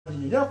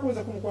ya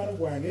kuza ku mukwano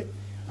gwange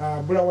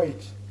Bula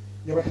White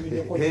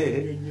yabatumide ko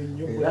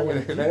nyonyo Bula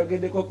White nayo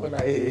gende koko na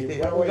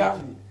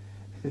yamugambi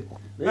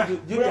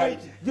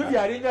Judy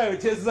alinga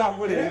yocheza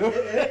mu lero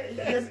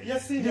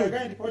yasindi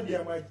agandi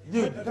Podium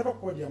nataka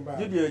Podium ba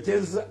Judy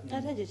yocheza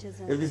ataje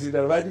cheza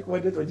ebizira baji ko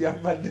ndeto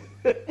jamade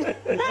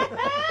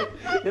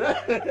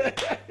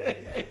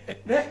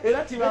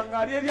era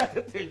tibangari eri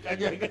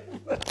atetekanyaga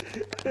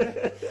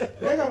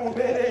Lega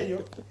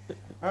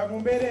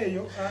mumbere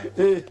eyo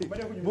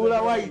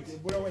Bula White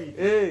Bula White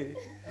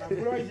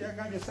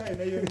yagambye sayo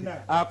nayo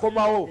yonna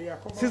akomawo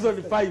season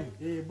 5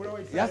 Bula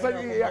White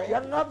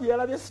yangabi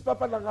yalabye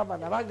sipapa nangamba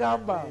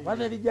nabagamba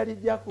bana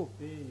lijako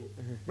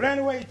Brian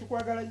White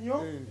kwagala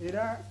nnyo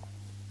era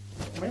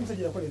manyi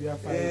musajja yakola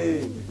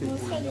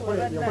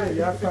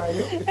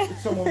ebyafaayo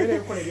so mumbere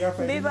yakola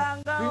ebyafaayo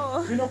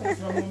bibangawo bino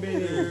okusima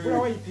mumbere Bula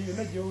White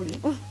yonna gy'oli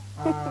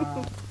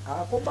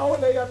akomawo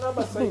naye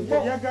yangamba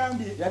sayo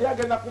yagambye yali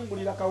agenda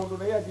kungulira kawundo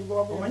naye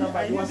yagivamu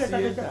namba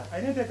yiwasiyeta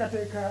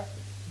ayinateekateeka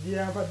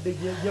gyavadde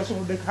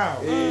gyasomodde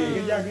kaawo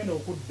gyagenda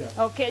okudda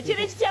okay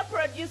kiri kitya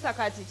producer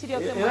kati kiri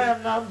oke era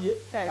yangambye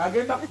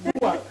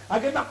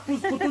agenda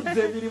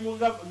kutuzza emirimu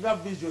nga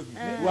vision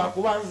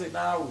lwakubanze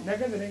naawe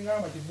nagenze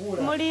neŋŋamba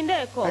tibuula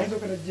mulindeeko ayinza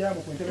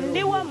okenajjamu ku ntebe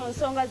ndiwa mu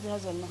nsonga zino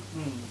zonna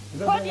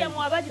Podium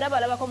abagira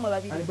balabako mwe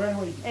babiri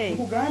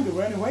nkugambye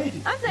Brian White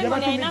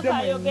ansemoni ayina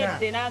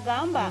kayogedde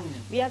n'agamba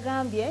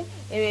byagambye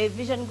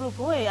vision group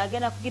we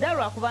agenda kugira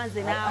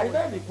lwakubanze naawe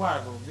alina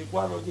mikwano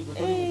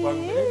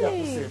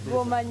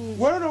gigotolimukwano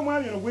waliwo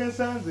n'omwami ono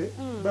gwensanze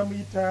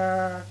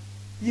bamuyita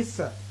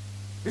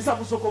Isa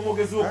musoko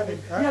omwogezi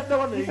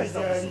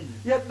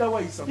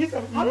yaddawa Isa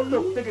aludde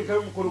okutegekayo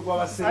omukolo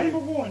gw'abaseera ali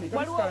bugundi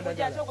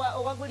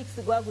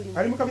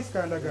ali mu kabisi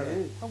kandagala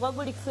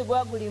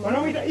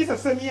onomuyita Isa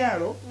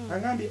Semyalo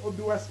agambye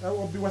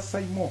obi wa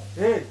Saimo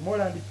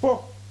Moland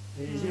po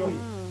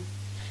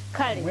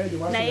kale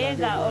naye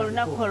nga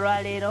olunaku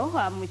olwaleero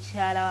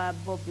mukyala wa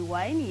Bobi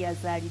Wine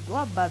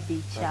yazaalibwa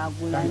Babi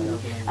Kyagulanyi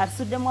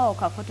atusuddemu awo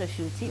ka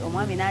photoshoot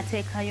omwami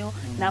n'ateekayo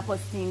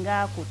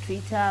n'apostinga ku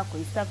Twitter ku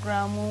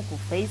Instagram ku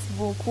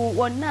Facebook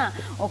wonna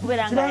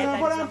okubeera nga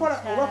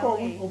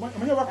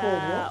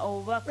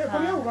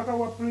obubaka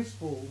wa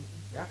principal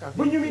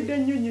bunyumidde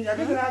nnyo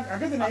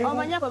ageze naye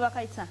omanya kwe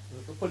bakayita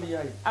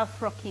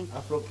Afro King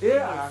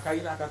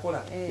akayina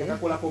akakola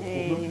yakakolako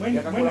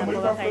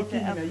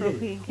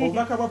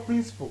obubaka bwa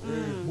principal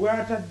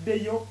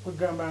bwataddeyo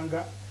kwegamba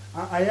nga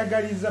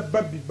ayagaliza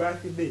Babi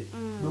birthday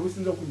bwe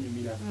businza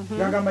okunyumira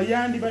gagamba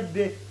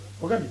yandibadde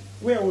ogambye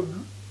where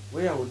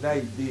would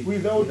I be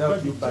without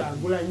Babi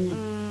Kyagulanyi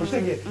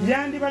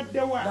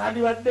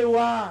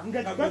yandibaddewa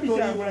nga Babi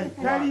Kyagulanyi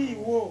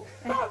kaliiwo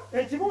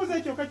ekibuuzo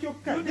ekyo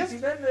kyokka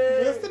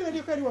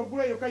esiteri kali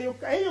waggula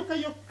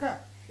yokka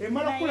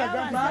emala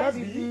kulaga nti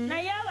Babi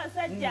naye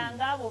abasajja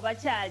ng'abo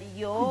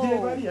bakyaliyo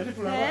gyebali ate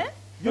tulaba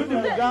Judy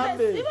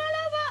mugambe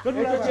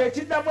ekyo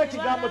kyekiddamu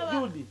ekigambo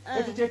Judy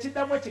ekyo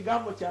kyekiddamu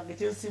ekigambo kyange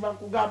kyensiba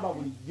nkugamba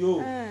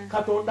bulijjo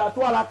Katonda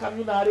atwala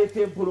akamyu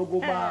n'aleeta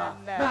empologoma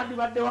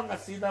nandibaddewa nga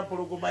siina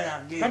mpologoma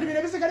yange kati bino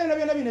ebisigadde na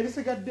byonna bino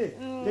ebisigadde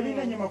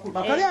tebirina nnyo makulu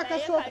kali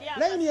akasooka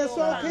layini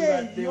esooka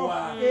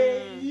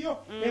eyo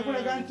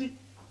ekulaga nti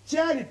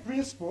kyali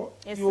principal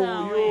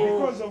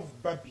because of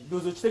Babi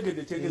ndozo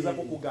kitegedde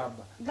kyegezako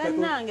kugamba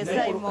bannange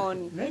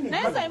Simon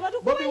naye Simon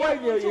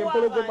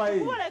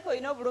tukubaleko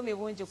olina obulumi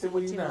bungi ku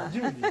mutima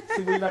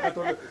sibulina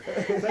Katonda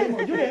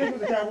Simon Judy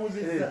enetuze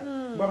kyabuuzizza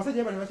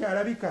abasajja bano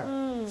bakyalabika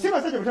si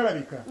basajja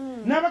butalabika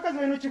n'abakazi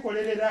balina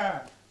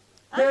okikolerera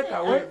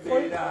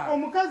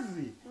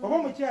omukazi oba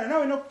omukyala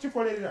nawe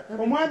n'okukikolerera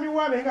omwami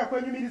waabe nga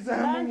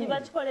akwenyumirizamu bangi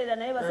bakikolera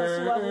naye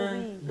basasibwa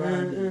bubi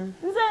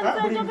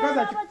buli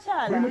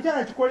mukyala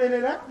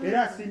akikolerera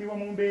era asiimibwa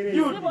mu mbeera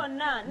si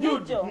bonna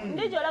ndijo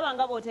olaba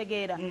nga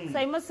bw'otegeera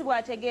Simon si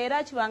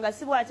bw'ategeera Kibanga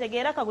si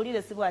bw'ategeera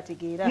Kagulire si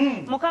bw'ategeera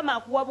Mukama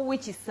akuwa buwi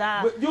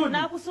kisa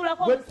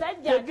n'akusuulako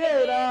omusajja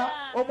tegeera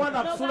omwana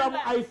akusula mu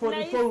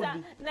iPhone phone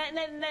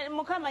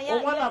Mukama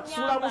omwana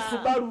akusula mu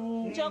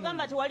Subaru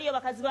kyogamba tiwaliyo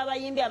bakazi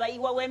b'abayimbi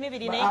abayiwa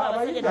w'emibiri naye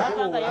abasajja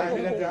tebakangayo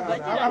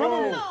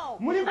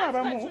mulimu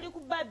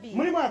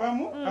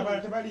abamu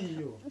abalala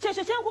tebaliiyo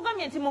kyekyo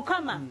kyenkugambye nti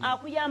Mukama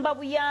akuyamba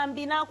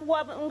buyambi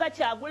n'akuwa nga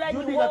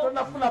Kyagulanyiwo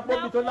tonafuna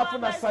Bobi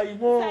tonafuna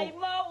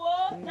Saimowo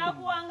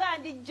n'akuwa nga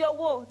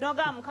Ndijjowo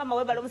n'ogamba Mukama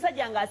webala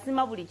omusajja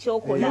ng'asiima buli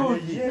kyokola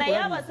naye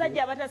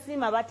abasajja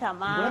abatasiima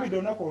batama ndabidde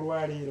olunaku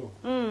olwaleero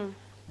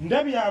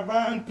ndabye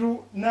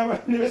abantu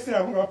ne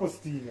beseramu nga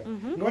bapositinga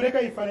nga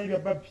baleka ebifaananyi bya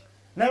Babi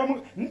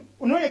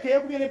noleka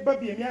yekubye ne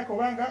Babi emyaka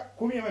obanga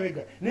 10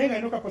 emabega naye nga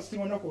ninoka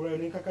positinga olunaku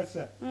olwaleero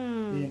nenkakasa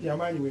nti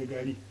amaanyi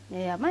weegali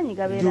amaanyi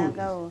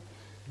gabeerangawo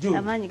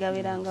amanyi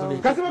gaberangawo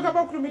kasiba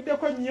kaba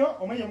kutumiddeko nnyo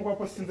omanye muko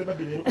postinze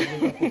babiri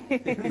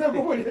nze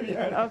kubulira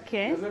byala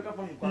okay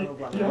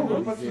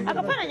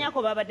akafaananyi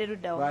ako babadde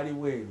luddawo bali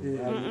weeru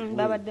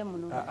babadde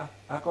muno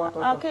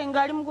okay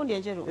ngali mugundi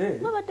enjeru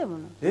babadde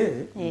muno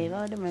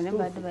babadde muno ne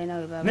babadde balina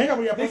we baba nenga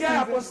buli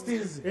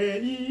postinze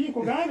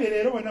kugambye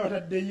leero bonna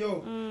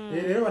bataddeyo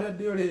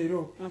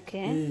leero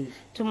okay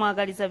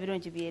tumwagaliza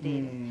birungi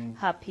byerero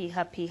happy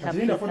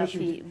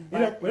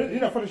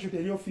Lina photoshoot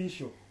eri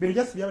official. Bero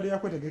just byabade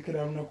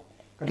yakwetegekera lunako.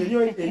 Kati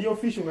eri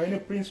official nga ine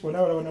principal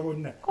nawe labona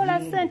bonna. Kola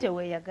sente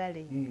we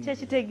yagale.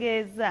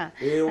 Kyekitegeeza.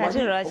 Ate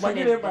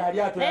omanyire ba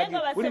ali ato yagi.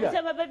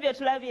 Ulira. Baby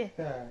otulabye.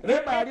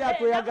 Remba ali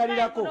ato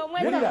yagalirako.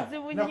 Ulira.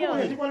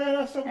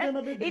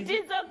 It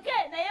is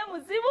okay. Naye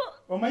muzibu.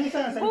 Omanyi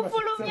sana sana.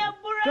 Gufulumya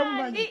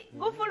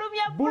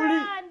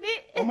brandi.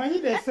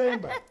 Omanyi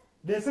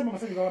December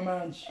masaki kwa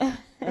manji.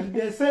 Kati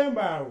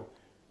December awo.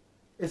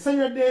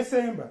 Esanyo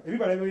December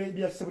ebibala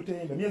bya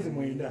September myezi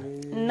mwenda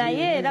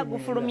naye era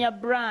gufulumya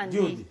brand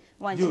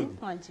wanji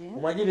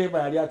omanyire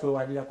ba ali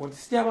atwewanira konti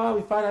sitaba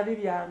bifaanani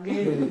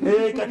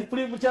byange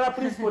kati mukyala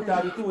principal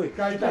tabituwe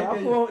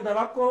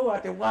nabako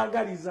ate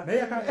mwagaliza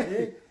naye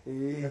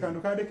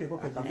akandu kadekeko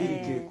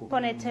kabirikeko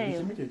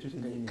ponetail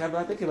kando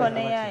ateke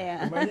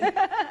poneyaya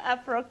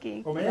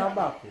afroking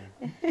omanyambako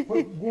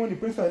gundi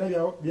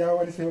principal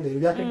byawaliseyo leero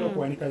byakedde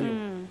okuwanikayo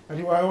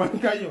kati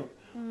wawanikayo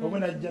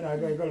omwana ajja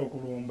n'agayagala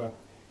okulumba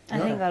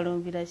ahenga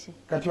lumbira ki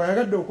kati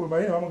wayagadde okulumba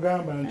naye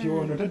bamugamba nti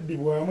ono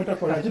taddibwamu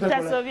takola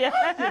kitasobya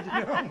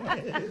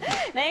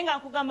naye nga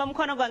nkugamba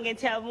mukono gwange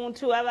nti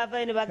omuntu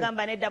abavayo ne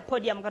bagamba nedda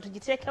podium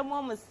katugiteekemu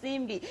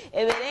omusimbi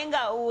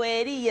eberenga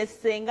weri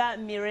yesenga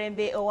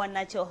Mirembe owa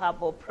Natural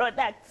Herbal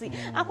Products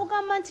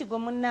akugamba nti gwe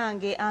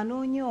munnange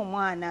anoonya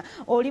omwana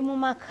oli mu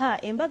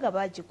maka embaga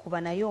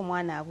bagikuba naye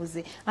omwana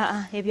abuze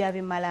ebyo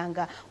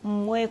abimalanga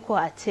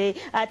mwekwate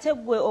ate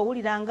gwe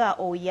owuliranga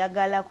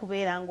oyagala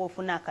kubeera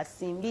ng'ofuna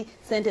akasimbi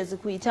sente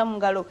zikuyita mu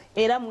ngalo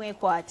era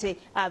mwekwate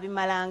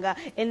abimalanga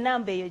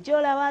ennamba eyo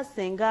gy'olaba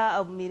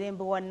Senga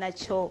Mirembe wa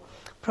Natural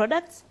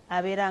Products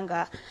abeera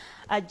nga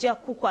ajja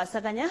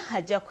kukwasaganya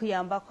ajja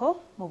kuyambako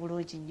mu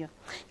bulungi nnyo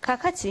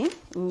kakati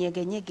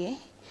nyegenyege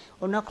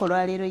olunaku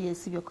olwaleero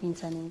yensibye ku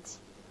internet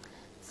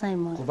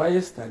Simon kuva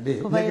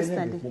yesterday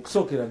mu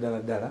kusookera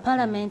ddala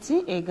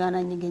palamenti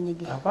egaana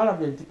nyegenyege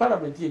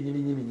palamenti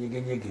yennyini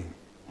nyegenyege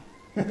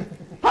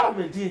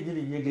palamenti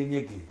yennyini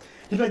nyegenyege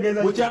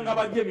bukyanga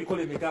bajja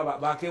emikolo emeka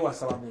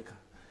bakewasa bameka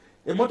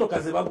emmotoka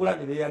ze bagula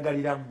ne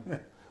beeyagaliramu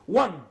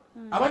one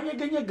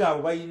abanyegenyege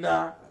abo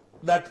balina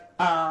that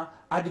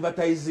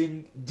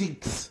advertising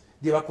jinx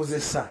gye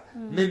bakozesa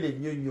nene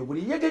nnyo nnyo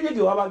buli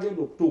nyegenyege waba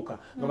agenda okutuuka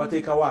nga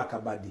bateekawo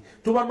akabadi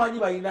tubamanyi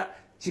balina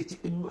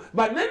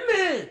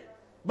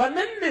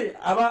banene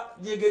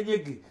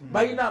abanyegenyege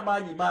balina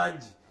amaanyi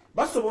mangi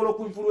basobola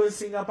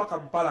okuinfluencinga mpaka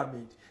mu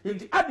palamenti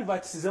nti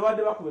adverts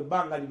zebadde bakuba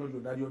ebbanga lino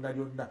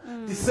lyonna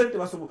ti sente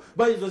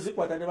bayinza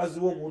ozikwata ne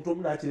baziwa omuntu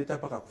omu n'akireta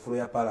mpaka ku fulo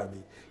ya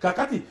palamenti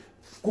kakati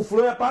ku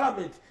fulo ya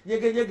palamenti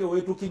nyegenyege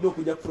weetukidde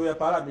okujja ku fulo ya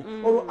palamenti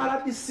olwo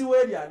RDC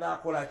weeri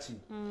anaakola ki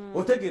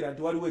otegeera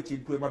nti waliwo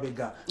ekintu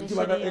emabega nti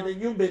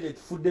enyumba eno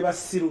etufudde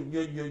basiru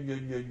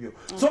nnyo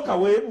soka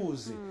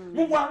weebuuze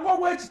mu bwangu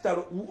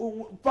obw'ekitalo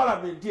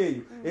palamenti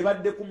eyo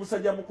ebadde ku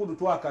musajja mukulu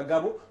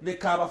Twakagabo ne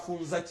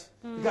Kaabafunza ki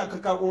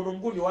ono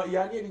muguni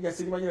yani erinnya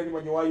sirimanyira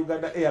limanyo wa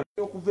Uganda Air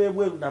okuva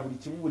ebweru na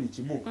buli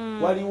kimu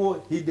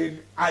waliwo hidden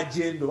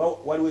agenda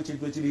waliwo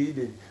ekintu ekiri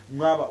hidden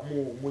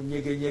mu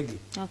nyegenyege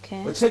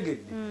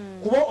okitegedde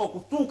kuba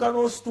okutuuka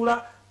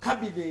n'ositula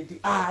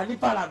kabineti ni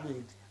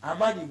palamenti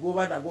amaanyi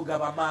goba nago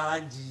gaba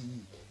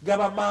mangi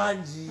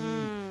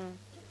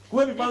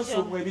kuba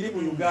ebimansumu ebiri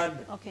mu Uganda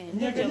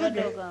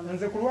nyegenyege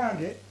nze ku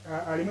lwange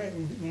alimu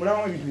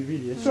mulamu ebintu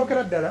bibiri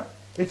ekisookera ddala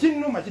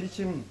ekinnuma kiri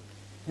kimu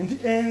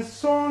nti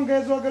ensonga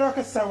ezoogerwako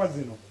essaawa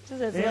zino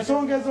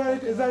ensonga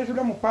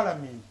ezaleetebwa mu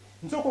palamenti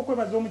nsooka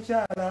okwebaza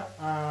omukyala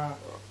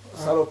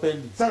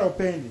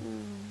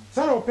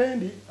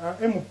Salopendi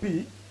MP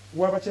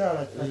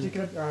w'abakyala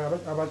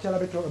abakyala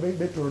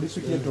b'ettolo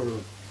disitulikiti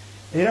y'ettolo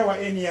era wa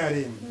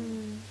NRM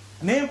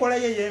n'enkola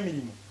ye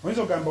ey'emirimu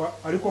oyinza okugamba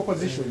aliko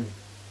opposition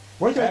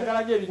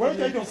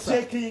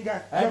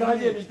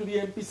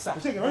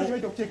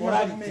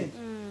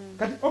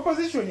kati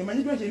opposition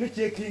emanyiddwa nti erina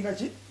ekyekinga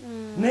ki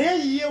naye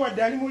yiye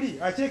wadde ali muli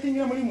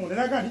akyekingira muli munda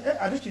naga nti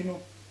ate kino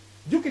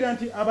jjukira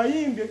nti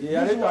abayimbi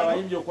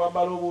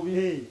okwambala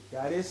obubi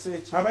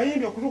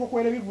abayimbi okutuuka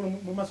okuwera ebivulu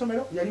mu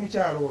masomero yali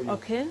mukyalo oyo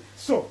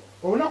so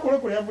olunaku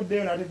olwekula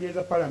yavuddeyo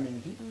n'ategeeza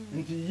palamenti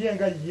nti ye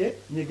nga ye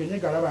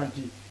nyegenyege alaba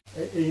nti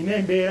erina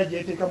embeera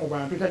gyeteeka mu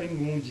bantu etali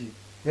nnungi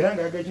era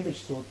nga yaga ekintu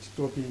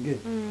ekistopinge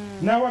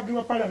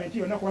n'awagirwa palamenti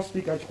yonna kuba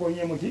sipiika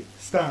akikonyemu ki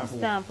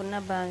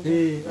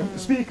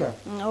sipiika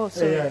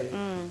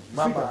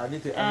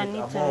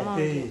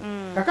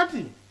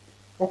kakati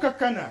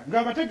okakkana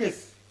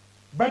ng'abategesi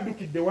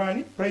baddukidde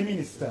waani prime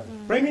minister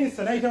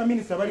n'ayita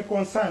baminisita bali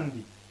concerned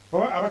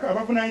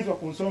abavunanyizibwa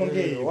ku nsonga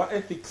eyo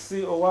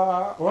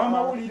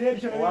owamawulire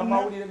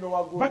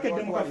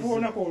bakedde mu kafuuwo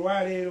olunaku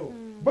olwaleero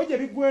bo gye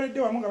biggweredde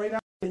wamu nga balina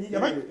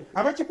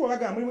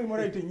abakikubaga mulimu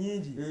immorality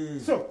nyingi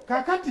so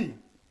kakati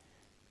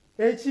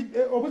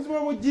obuzibu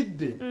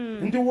obujjidde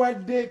nti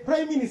wadde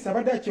prime minister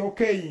abadde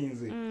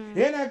akyokeyinze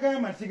era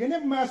n'agamba nti kigende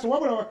mu maaso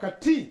wabula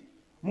wakati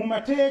mu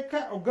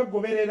mateeka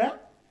okugagoberera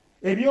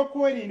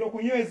ebyokwerinda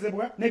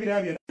okunywezebwa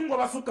n'ebirala byonna ngo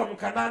basukka mu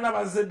kanaana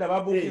bazedda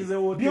babukize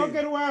wote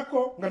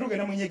byogerwako nga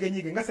tugenda mu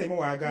nyegenyege nga Saimu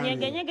waagambye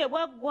nyegenyege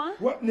bwaggwa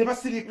ne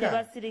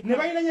basirika ne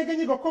balina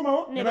nyegenyege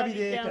okukomawo ne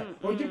babireeta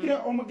ojjukira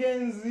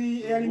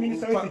omugenzi eyali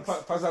minisita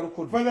Father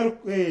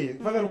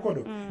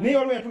Lukodo naye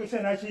waliwo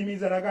yatuuka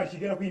n'akiyimiriza n'agamba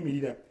kigenda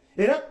kuyimirira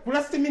era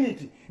last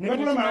minute ne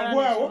batula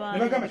mangu awo ne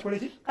bagamba kikole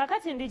ki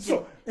kakati ndijo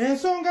so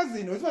ensonga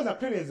zino ziba za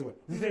kutereezebwa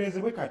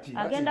zitereezebwe kati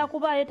agenda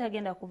kubaayo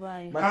tagenda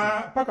kubaayo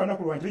paka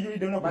olunaku lwanca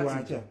tujulidde olunaku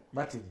lwanca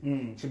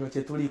kino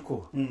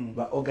kyetuliko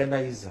ba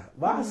organizer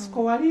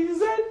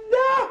basikowalinze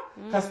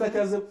dda kasita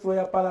kyaze kufulo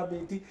ya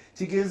palamenti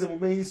kigenze mu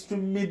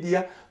mainstream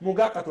media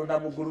muga katonda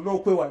muggulu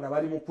n'okwewaana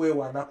bali mu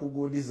kwewaana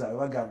kugundiza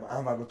bagamba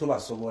ambano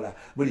tobasobola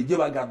bulijjo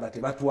bagamba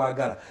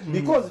tebatwagala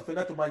because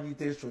ffenna tumanyi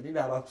intention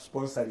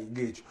n'abasponsoring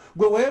ekyo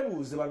gwe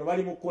weebuuze bano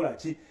bali mu kukola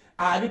ki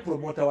ani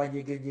promota wa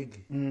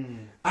nyegenyege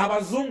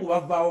abazungu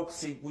bavaawo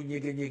ku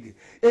nyegenyege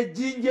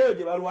ejjinja eyo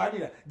gye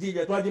balwanira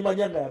jinja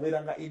twagimanya nga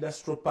yabeeranga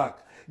industrial park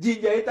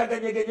jinja yeetaga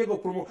nyegenyege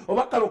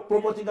oba kale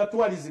okupromotinga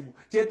tourism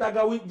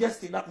kyetaaga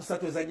just ennaku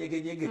 3 eza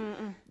nyegenyege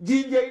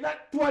jinja erina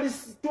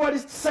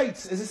tourist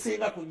sites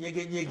ezisinga ku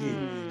nyegenyege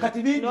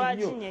kati bingi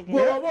nnyo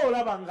gwe oba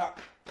olaba nga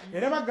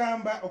era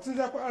bagamba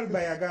okusinziira ku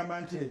Alba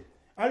yagamba nti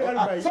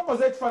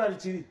sokoze ekifaananyi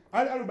kiri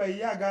Alubai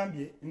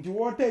yagambye nti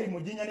wooteri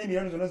mu Jinja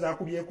n'emirano zonna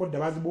zakubyeko dda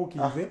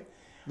bazibuukirize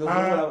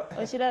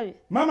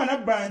maama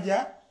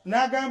Nabbanja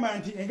n'agamba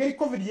nti engeri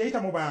covid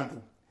yayita mu bantu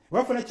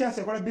bafuna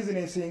chance ekola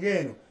bizinensi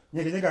ng'eno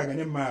nyegenyege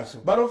agende mu maaso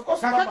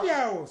kakati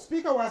awo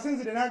sipiika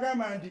wasinzire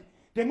n'agamba nti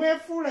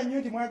temwefuula nnyo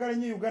nti mwagala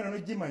nnyo Uganda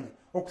n'ogimanya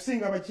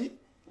okusinga baki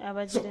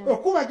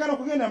okubagana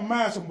okugenda mu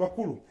maaso mu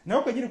bakulu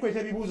naye kwenyini kuleeta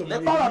ebibuuzo ne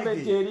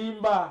palamenti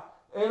erimba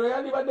ero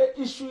yandibadde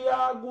issue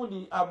ya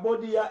gundi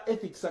abodi ya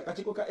ethics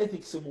akakiiko ka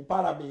ethics mu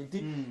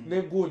palamenti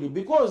ne gundi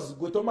because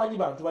gwe tomanyi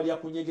bantu balya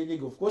ku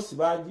nyegenyege of course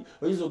bangi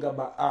oyinza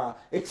ogamba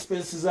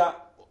expense za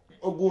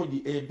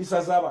ogundi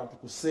empisa z'abantu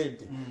ku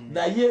ssente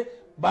naye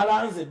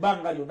balanze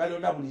ebbanga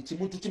lyonna buli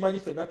kimu tukimanyi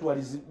ffenna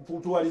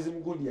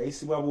tourism gundi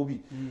yayisibwa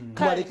bubi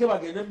tubaleke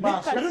bagende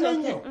maaso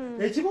nnyo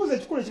ekibuuzo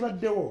ekikulu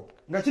ekibaddewo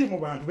nga kiri mu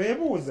bantu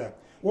beebuuza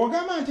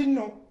wogamba nti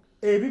nno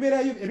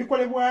ebiberayo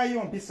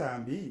ebikolebwayo mpisa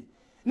mbi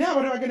naye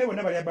abantu bagende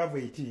bonna bali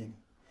above 18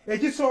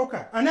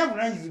 ekisooka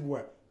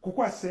anaavunanyizibwa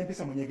kukwasisa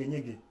empisa mu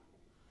nyegenyege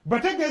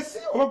bategesi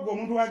oba gwe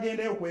omuntu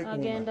wagendayo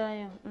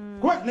okwekuuma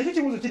kuba nakyo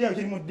kibuuzo kiri awo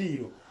kiri mu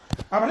ddiiro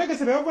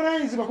abategesi be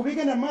bavunanyizibwa ku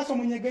bigenda mu maaso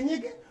mu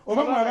nyegenyege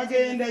oba mwe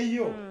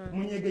abagendayo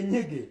mu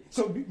nyegenyege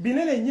so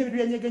binene nnyo ebintu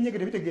bya nyegenyege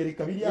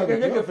tebitegeereka biri awo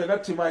nyegenyege ffenna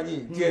tukimanyi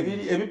nti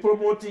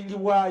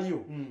ebipromotingibwayo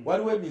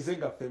waliwo emize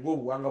nga ffe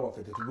ng'obuwanga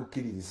bwaffe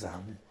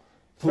tetugukkiririzaamu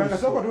kubanga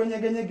sooka tuwe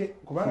nyegenyege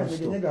kubanga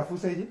nyegenyege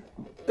afuuse eki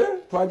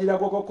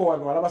twagirako koko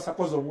wano alaba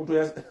sakoze omuntu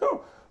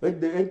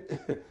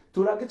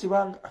tulage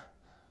kibanga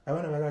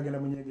abaana bagagenda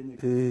mu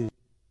nyegenyege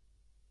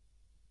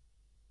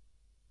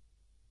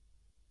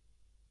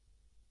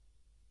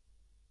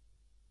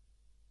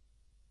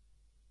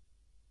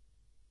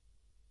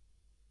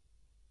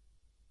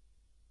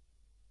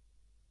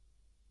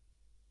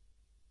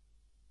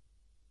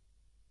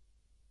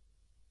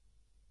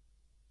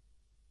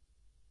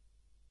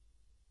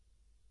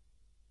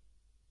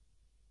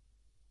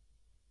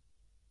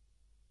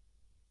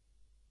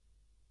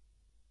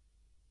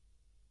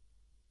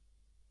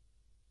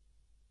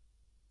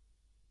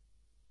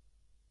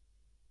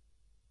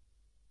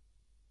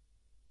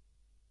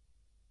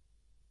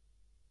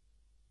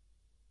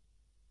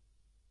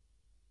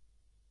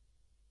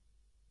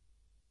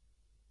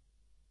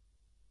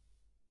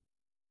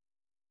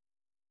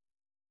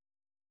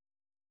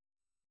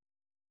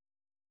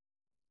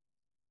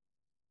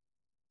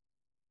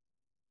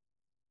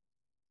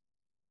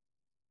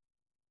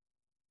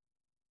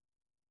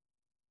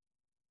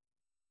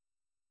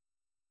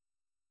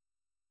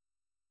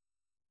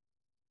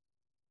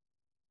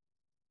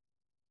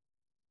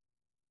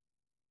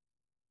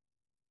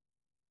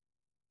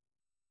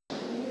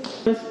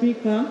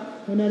Speaker,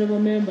 honorable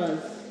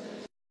members.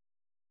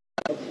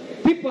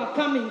 People are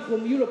coming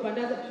from Europe and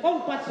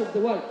all parts of the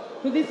world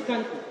to this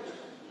country.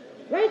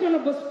 Right,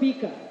 honorable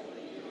Speaker,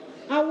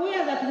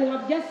 aware that we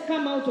have just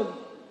come out of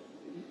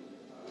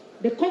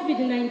the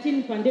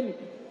COVID-19 pandemic,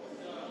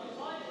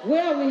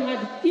 where we had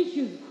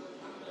issues,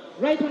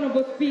 right,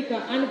 honorable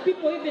Speaker, and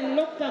people even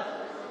locked up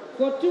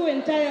for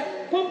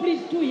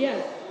complete 2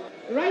 years.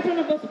 Right,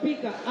 honorable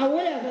Speaker,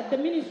 aware that the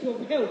Ministry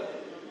of Health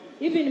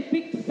even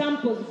picked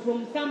samples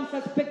from some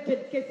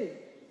suspected cases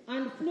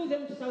and flew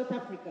them to South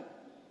Africa.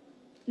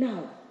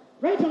 Now,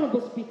 right,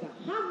 honorable Speaker,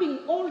 having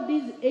all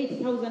these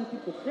 8,000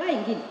 people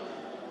flying in,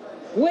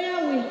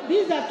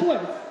 these are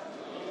tourists,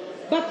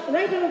 but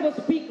right,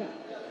 honorable Speaker,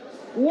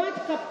 what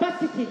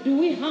capacity do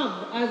we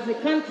have as a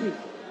country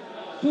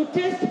to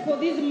test for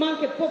these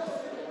monkeypox,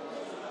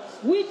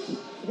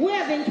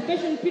 where the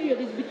incubation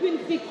period is between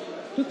 6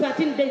 to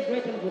 13 days,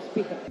 Right Honourable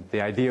Speaker.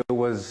 The idea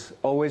was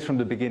always from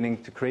the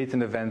beginning to create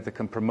an event that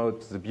can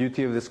promote the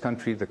beauty of this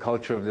country, the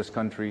culture of this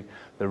country,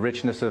 the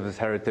richness of its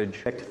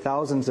heritage.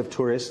 Thousands of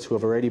tourists who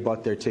have already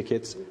bought their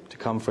tickets to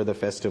come for the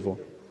festival.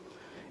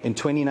 In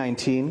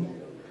 2019,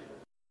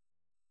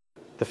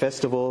 the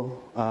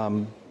festival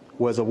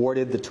was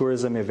awarded the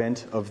Tourism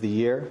Event of the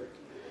Year.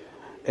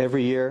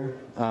 Every year,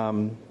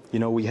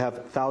 we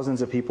have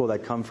thousands of people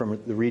that come from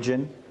the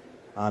region.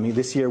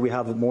 This year we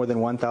have more than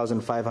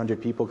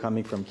 1,500 people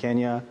coming from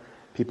Kenya,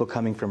 people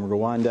coming from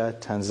Rwanda,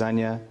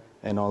 Tanzania,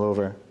 and all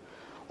over.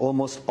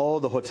 Almost all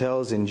the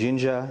hotels in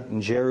Jinja,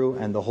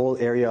 Njeru, and the whole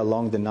area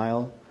along the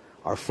Nile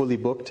are fully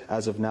booked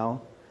as of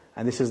now,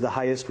 and this is the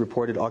highest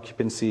reported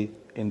occupancy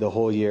in the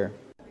whole year.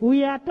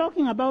 We are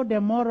talking about the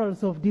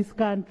morals of this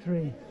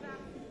country.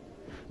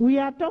 We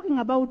are talking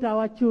about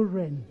our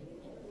children.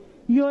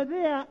 You're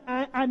there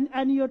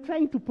and you're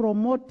trying to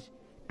promote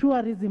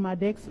tourism at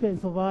the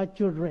expense of our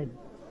children.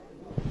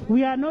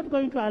 We are not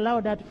going to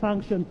allow that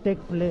function to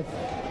take place.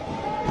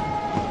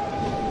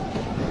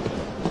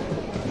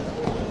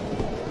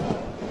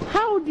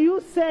 How do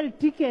you sell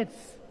tickets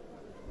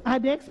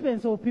at the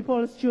expense of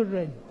people's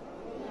children?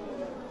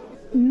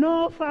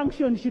 No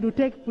function should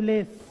take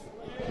place.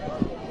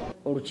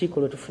 Olukiiko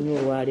lwetufunye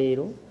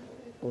olwaleero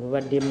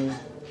olubaddemu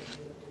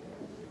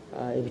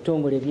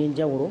ebitongole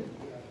ebyenjawulo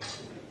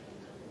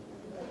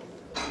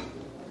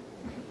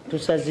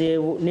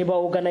tusazeewo ne ba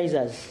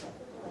organizers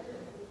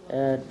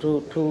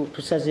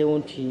tusazeewo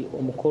nti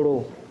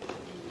omukolo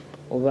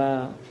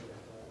oba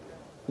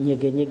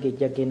nyegenyege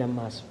ejja genda mu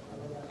maaso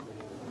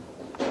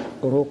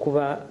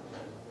olw'okuba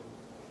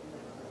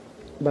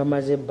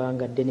bamaze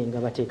ebbanga ddene nga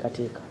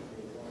bateekateeka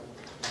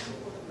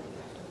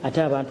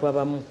ate abantu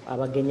abamu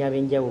abagenyi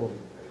ab'enjawulo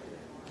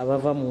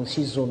abava mu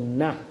nsi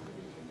zonna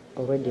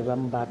olwedde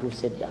bamu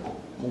baatuuse dda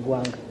mu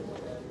ggwanga.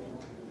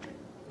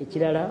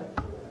 Ekirala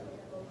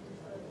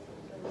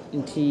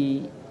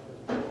nti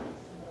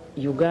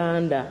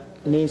Uganda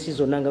n'ensi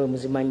zonna nga bwe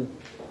muzimanyi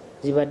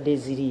zibadde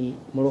ziri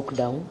mu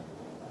lockdown,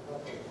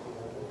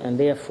 and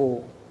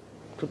therefore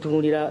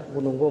tutunulira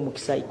guno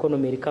ng'omukisa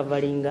economy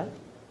recoveryinga,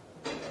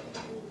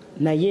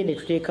 naye ne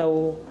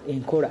tuteekawo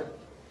enkola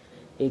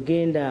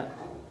egenda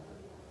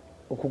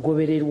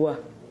okugobererwa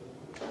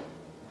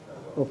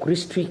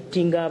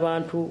okurestrictinga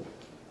abantu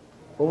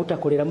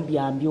obutakoleramu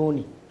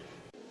byambyoni.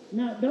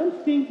 Now,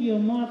 don't think you're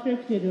more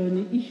affected on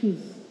the issues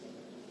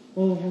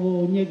of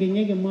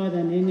Nyegenyege more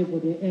than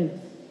anybody else.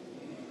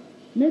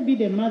 Maybe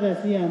the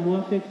mothers here are more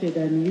affected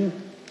than you.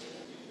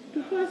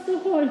 To first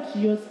hold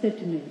your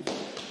statements.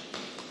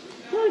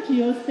 Hold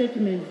your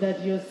statements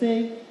that you're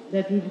saying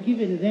that we've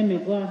given them a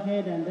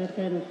go-ahead and that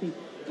kind of thing,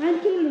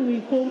 until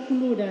we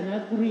conclude and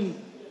agree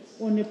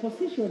on a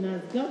position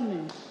as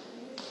government.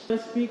 Mr.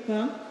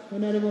 Speaker,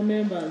 honorable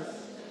members,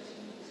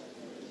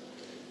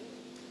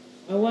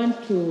 I want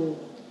to,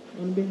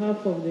 on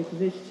behalf of the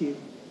executive,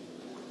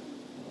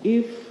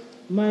 if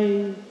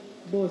my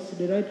boss,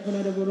 the Right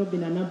Honorable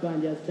Robin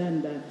Anabanja, has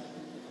done that,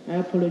 I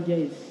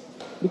apologize,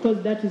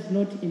 because that is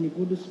not in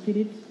good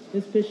spirit,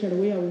 especially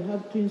where we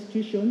have two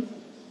institutions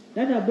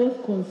that are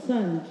both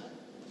concerned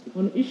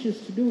on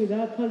issues to do with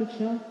our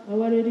culture,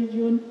 our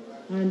religion,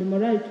 and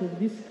morality of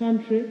this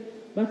country,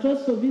 but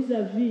also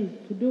vis-a-vis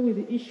to do with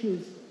the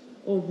issues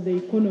of the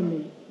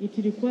economy. It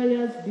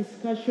requires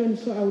discussion,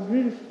 so I would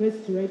really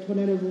request the Right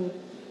Honorable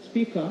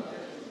Speaker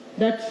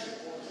that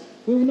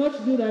we will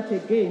not do that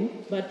again,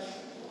 but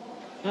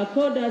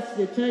accord us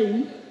the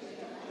time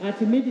at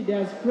midday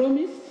as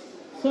promised,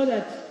 so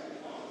that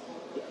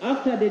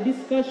after the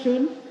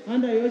discussion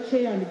under your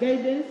chair and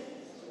guidance,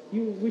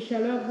 we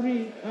shall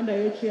agree under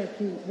your chair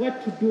to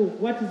what to do,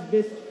 what is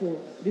best for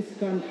this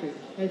country.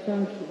 I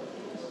thank you.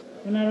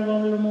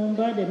 Honorable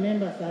Lumumba, the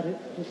members are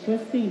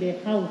requesting, the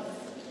House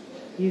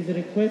is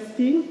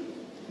requesting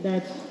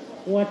that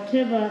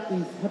whatever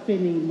is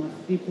happening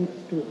must be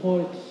put to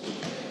halt.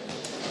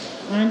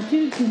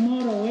 Until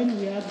tomorrow when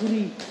we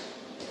agree,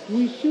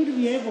 we should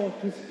be able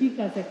to speak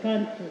as a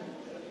country.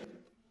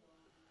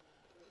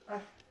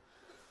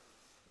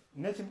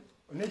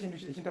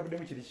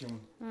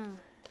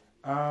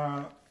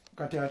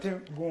 Kati ate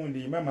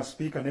gundi mama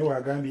speaker naye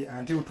wagambye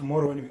until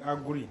tomorrow when we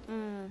agree.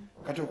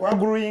 Kati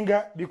agreeing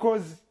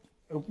because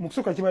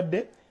mukusoka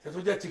kibadde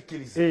tetujja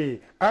kikkiriza.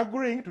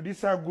 Agreeing to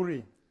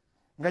disagree.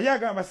 Nga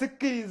yagamba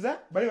sikkiriza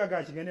bali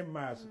baga kigende mu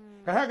maaso.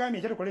 Kati agambye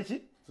ekyatukola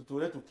ki?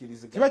 Tutule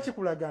tukkirize. Kiba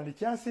kikulaga ndi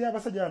kyansi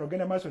y'abasajja bano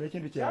genda maaso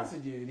n'ekintu kyansi.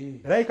 Kyansi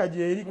gyeri. Laika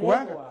gyeri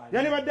kubanga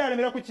yani badde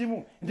alemera ku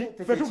kimu. Ndi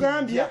fe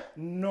tugambye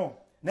no.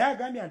 Naye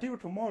agambye until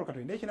tomorrow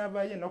katende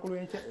ekinavaayo ennaku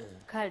lw'enkya.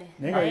 Kale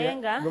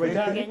nayenga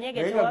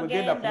Nyegenyege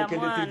tewagenda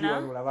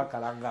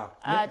mwana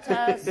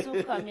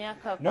atasuka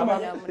myaka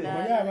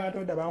 18. Abantu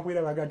odda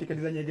bankwira baga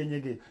ntikiriza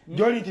Nyegenyege.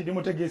 Joli nti ndi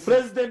mutegesi.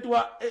 President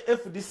wa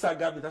FDC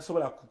agambye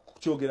tasobola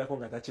kukyogerako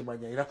nga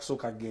takimanya era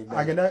kusooka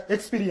agenda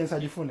experience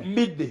agifune.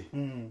 Mbidde.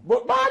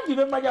 Bangi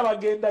bemanya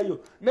bagendayo.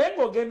 Naye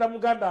ng'ogenda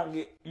muganda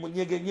wange mu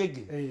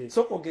Nyegenyege.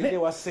 Sooka ogende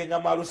wa Senga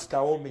Malusi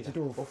Kaome.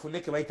 Ofune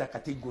ke bayita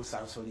Katigo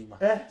Sansolima.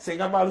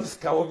 Senga Malusi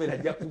Kawomera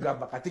ajja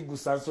kugamba kati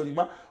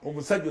gusansolima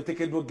omusajja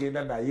otekeddwa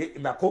ogenda naye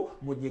nako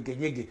mu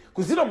nyegenyege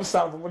ku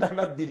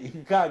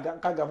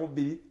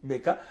 0782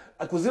 meka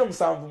ku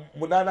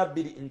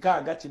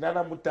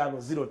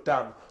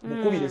 0782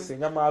 mukubire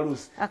senga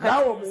malusi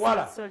nawe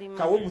omuwala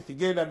kawo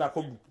mutigenda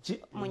nako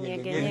mu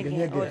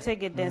nyegenyege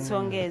otegedde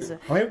ensonga ezo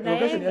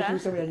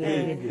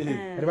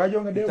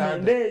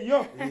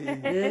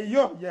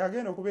eyo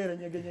yagenda okubeera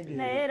nyegenyege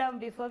naye era mu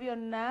bifo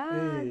byonna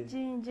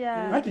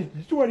jinja ati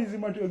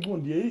tuwalizima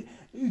gundi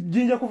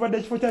jinja kuvadde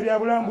ekifo kya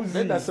byabulambuzi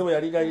nenda sewe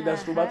yalinga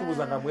industry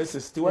batubuzanga mu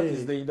SST what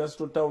is the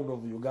industrial town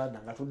of Uganda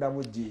nga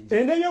tuddamu jinja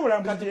ende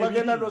byabulambuzi kati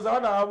bagenda ndoza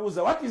wana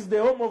wabuuza what is the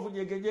home of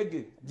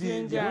nyegenyege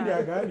jinja ndi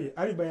agambye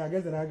aliba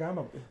yageze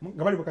n'agamba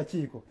nga bali mu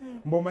kakiiko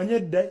mbomanye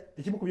dda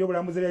ekimu ku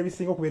byobulambuzi era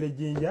bisinga okubeera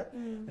jinja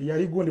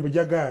yali gundi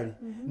bujagaali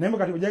naye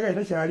kati bujagaali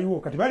takyaliwo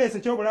kati baleese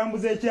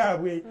ekyobulambuzi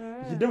ekyabwe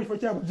kidde mu kifo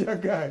kya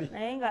bujagaali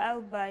naye nga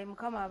Albai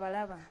mukama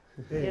abalaba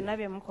byonna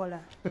bye mukola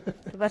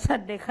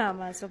tubataddeko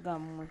amaaso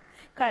gammwe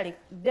kale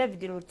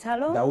Daudi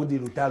Lutalo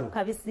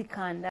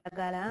kabisika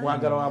ndagala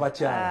mwagala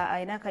w'abakyala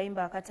alina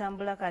akayimba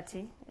akatambula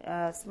kati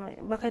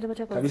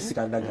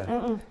kabisika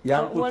ndagala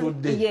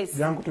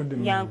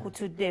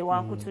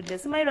yankutudde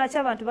simanyi lwaki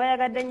abantu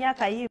bayagadde nnyo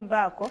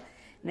akayimba ako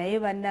naye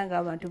bannanga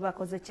abantu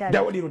bakoze kyali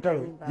Daudi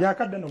Lutalo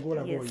yakadde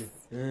nogola boyo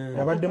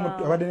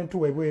abadde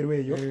netuwa ebweru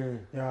eyo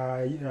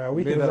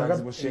wiki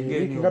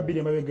nga bbiri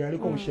emabega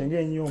aliko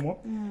mushenge enyomo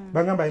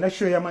bagamba alina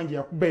show yamangi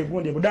yakuba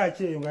egundi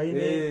ebudaki eyo nga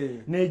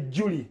ne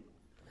Julie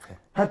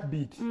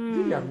Heartbeat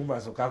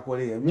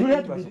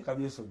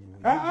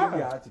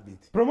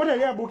promoter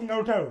ya booking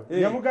Lutalo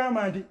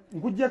yamugamba nti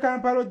nkujja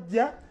Kampala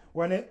ojja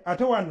wane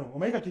ate wano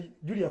omanyi kati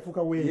Julia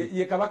afuuka weeri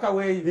ye kabaka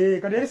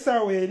weeri kati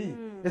essaawa eri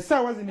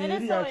essaawa zino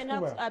eri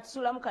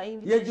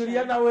ye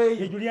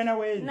Juliana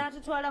weeri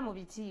n'atutwala mu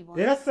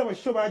bitiibwa era ssebo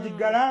sho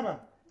bagiggalaaba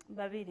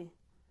babiri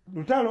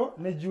Lutalo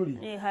ne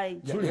Julie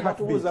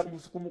batubuuza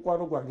ku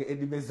mukwano gwange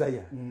Edi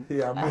Mezaya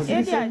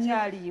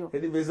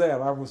Edi Mezaya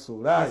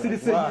bamusuula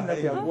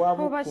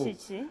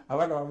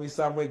abaana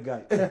bamuyisaamu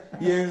eggaali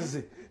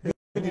yenze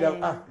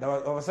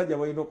abasajja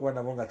balina okuba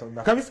nabo nga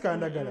tonna kabisika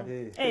ndagala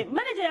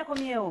manager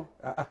yakomyewo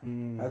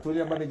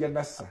atulira manager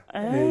Nassa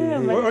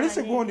oli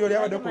segundi oli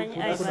abadde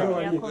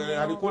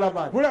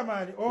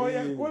kulamani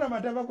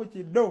kulamani tava ku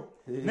kiddo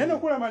nene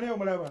kulamani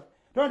omulaba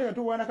twandika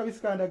tuwaana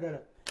kabisika ndagala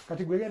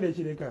kati gwegenda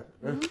ekireka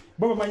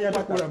bo bamanyi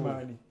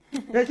atakulamani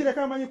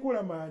ekireka amanyi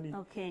kulamani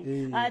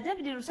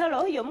David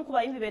Lutalo oyo omu ku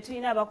bayimbi be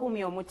tulina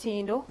abakuumya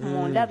omutindo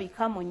mu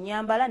ndabika mu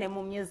nnyambala ne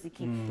mu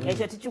music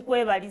ekyo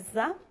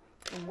tukikwebaliza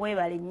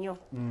mwebale nnyo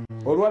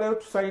olwaleero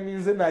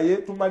tusayininze naye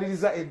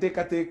tumaliriza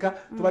enteekateeka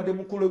tubadde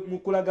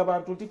mukulaga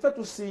abantu nti ffe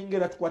tusinga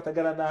era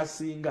tukwatagana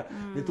n'asinga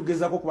ne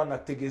tugezaako kuba nga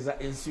tutegeeza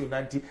ensi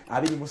yonna nti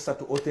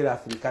 23 Hotel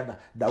Africana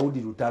Daudi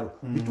Lutalo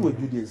bituwe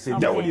judi ensi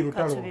Daudi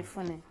Lutalo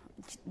tubifune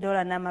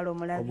dola n'amala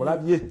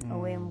omulabye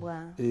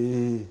ow'embwa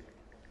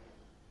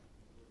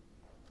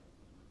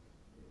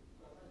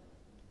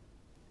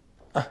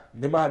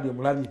ne Mahadi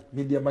omulabi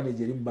media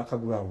manager eri mu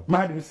background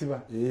Mahadi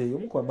Musiba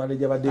omu ku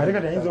manager badde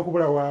aleka tayinza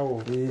okubula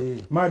waawo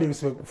Mahadi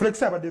Musiba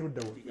flex abadde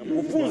luddawo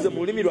mufunze mu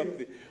lulimi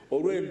lwaffe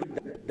olw'endo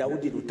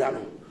Daudi Lutalo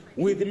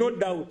with no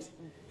doubt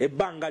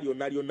ebbanga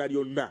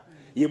lyonna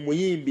ye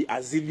muyimbi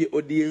azimbye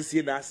audience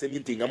ye n'asembye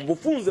nti nga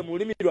mubufunze mu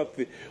lulimi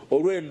lwaffe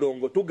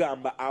olw'endongo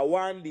tugamba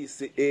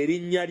awandiise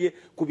erinnya lye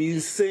ku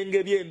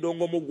bisenge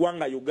by'endongo mu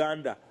ggwanga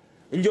Uganda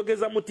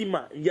njogeza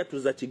mutima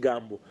njatuza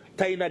kigambo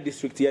taina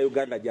district ya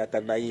Uganda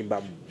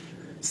gyatannayimbamu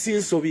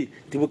sinsobi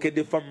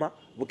tibukedde fama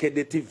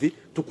bukedde TV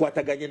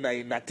tukwataganye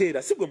naye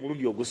nateera sigwe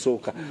mulundi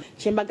ogusooka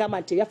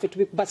kyembagamba nti yaffe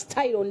tubikuba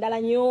style ndala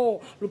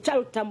nnyo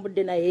Lutalo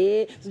tutambudde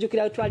naye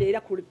zijukira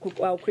twalira ku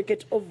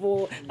cricket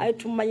oval ayo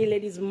tumanyi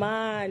ladies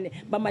man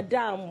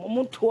bamadamu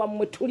omuntu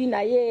wammwe tuli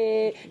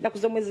naye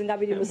nakuza mwezi nga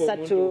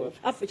 23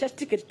 affe kya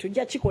ticket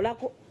tujja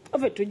kikolako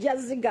ove tujja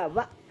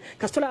zigaba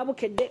kasitola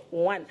abukedde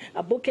 1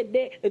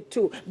 abukedde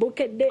 2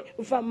 bukedde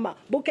fama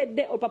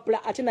bukedde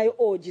opapula ate nayo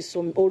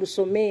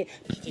olusome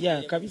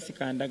ya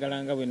kabisika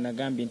ndagala nga bwe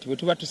nagambye nti bwe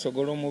tuba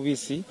tusogola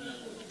omubisi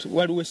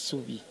waliwo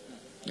essubi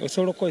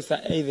osobola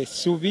okukozesa either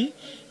essubi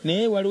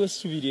naye waliwo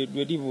essubi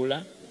lwe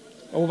libula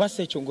oba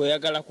se ekyo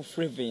ng'oyagala ku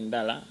flavour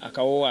endala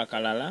akawoowo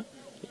akalala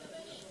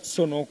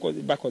so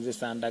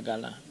bakozesa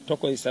ndagala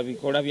tokozesa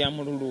bikola bya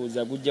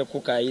mululuuza gujja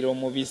kukaayira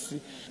omubisi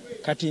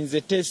kati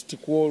nze test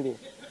ku olwo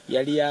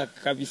yali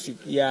yakabisi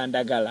ya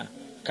ndagala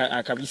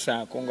akabisa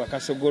ako nga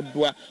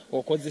kasogoddwa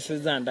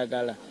okozeseza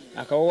ndagala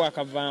akawoowo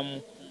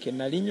akavaamu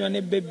kenalinywa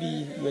ne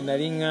baby bwe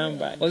nali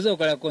ngamba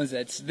ozokola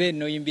concerts then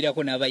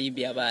noyimbirako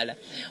n'abayimbi abaala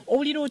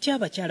owulira otya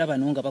abakyala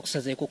bano nga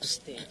bakusazeeko ku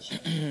stage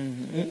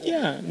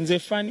nze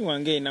faani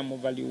wange ena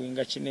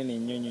muvaliwinga kinene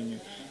nnyo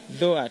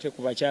though ate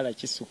ku bakyala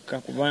kisukka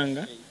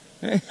kubanga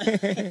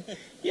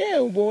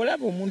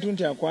bw'olaba omuntu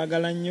nti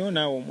akwagala nnyo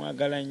naawe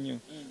omwagala nnyo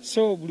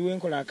so buli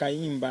wenkola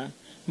akayimba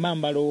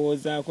mamba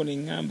lowoozaako ne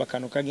ŋŋamba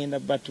kano kagenda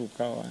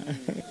batuukawa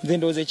nze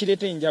ndowooza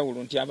ekireeta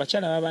enjawulo nti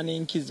abakyala baba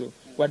n'enkizo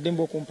wadde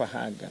mba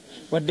okumpahaaga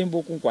wadde mba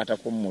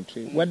okunkwatako mu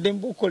mutwe wadde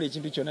mba okukola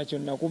ekintu kyonna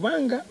kyonna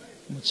kubanga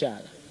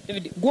mukyala.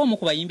 Gw'omu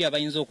ku bayimbi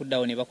abayinza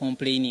okuddawo ne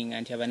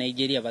bacomplaininga nti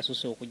abanigeria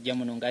basusse okujja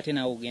muno ng'ate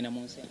naawe ogenda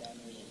mu nsi endala.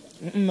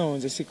 No,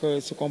 nze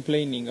si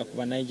complaininga ku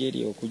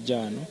banigeria okujja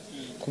wano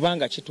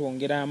kubanga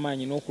kitwongera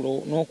amaanyi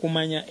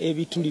n'okumanya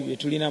ebituli bye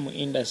tulina mu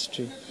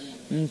industry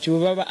nti bwe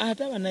baba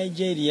ate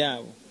abanigeria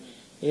abo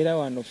era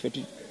wano ffe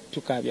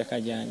tukaabya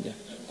kajanja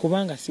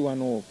kubanga si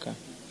wano wokka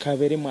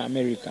kabeere mu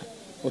America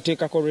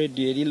oteekako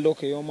radio eri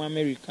loka ey'omu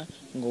America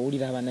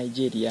ng'owulira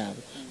abanigeria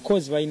abo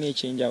cause balina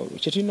ekyenjawulo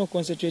kye tulina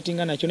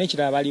okonsentratinga nakyo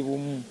n'ekirala bali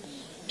bumu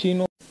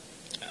tulina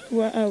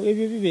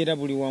ebyo bibeera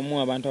buli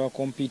wamu abantu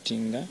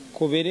abakompitinga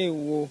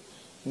kobereewo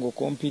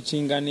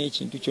ng'okompitinga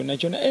n'ekintu kyonna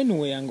kyonna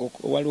anyway nga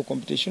waliwo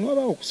competition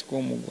wabaawo okusika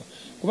omugwa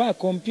kuba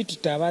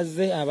competitor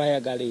abaze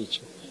abayagala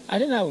ekyo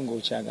ate naawe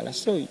ng'okyagala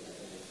so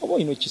oba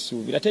olina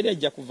okisuubira teri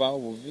ajja kuvaawo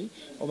buvi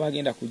oba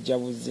agenda kujja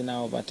buzzi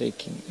naawe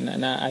overtaking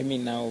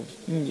naawe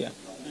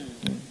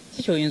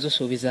kiki oyinza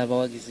osuubiza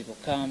abawagizi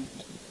bokka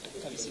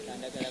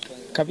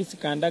kabisi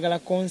kandagala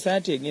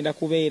concert egenda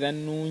kubeera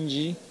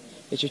nnungi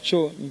ekyo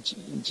kyo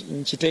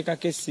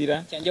nkiteekako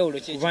essira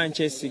kuba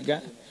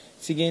nkyesiga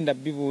sigenda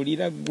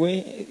bibuulira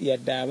gwe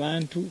yadde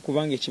abantu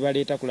kubanga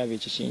ekibaleeta kulaba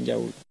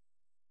ekikyenjawulo.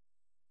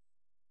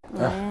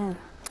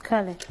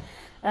 Kale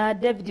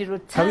David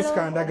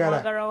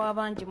Rutalo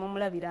w'abangi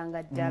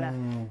mumulabiranga ddala.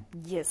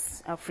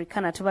 Yes,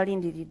 Africana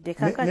tubalindiridde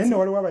kakati. Nene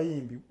waliwo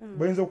abayimbi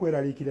bayinza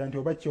okweraliikirira nti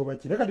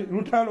obaki leka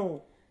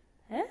Rutalo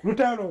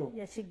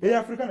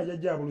Africana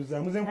jajja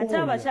abuluza muze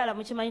nkubulira. Ate abakyala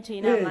mukimanyi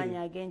tulina amaanyi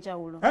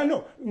ag'enjawulo.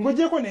 No,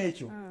 ng'ogyeko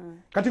n'ekyo.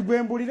 Kati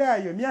gwe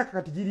mbulirayo emyaka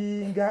kati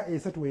giringa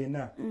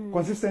 3-4.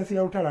 Consistency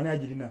ya Rutalo ani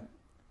agirina.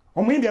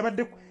 Omuyimbi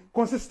abadde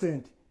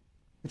consistent.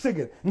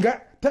 Ekitegeera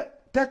nga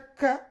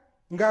takka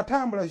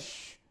ng'atambula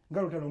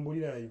nga Rutalo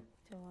mbulirayo.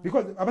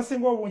 Because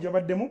abasinga obungi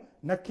abaddemu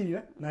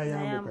nakkirira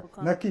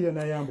n'ayambuka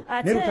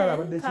ne Rutalo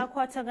abadde ki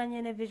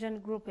kakwataganye ne Vision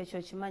Group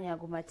ekyo kimanya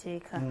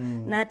agumateeka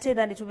n'ate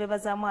era ne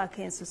tubebazaamu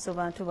akensuso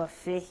bantu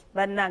baffe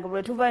bannange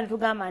bwe tuva ne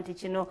tugamba nti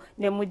kino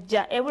ne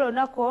mujja ebula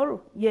olunaku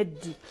olwo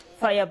yeddi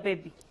Fire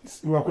Baby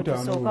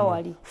lwakutaano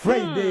wali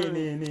Friday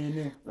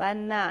ne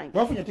bannange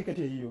wafunya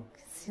tiketi eyiyo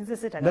sinze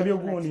seta ndabyo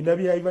gundi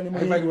ndabyo Ivan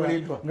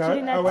Mulindwa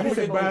nga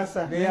awanise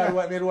basa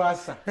ne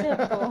Rwasa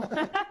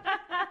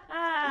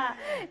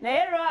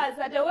naye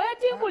Rwasa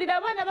teweetikulira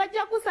abaana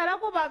bajja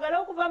kusalako baagala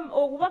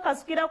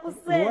okubakasukira ku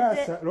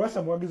ssente.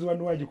 Rwasa muwagizi wa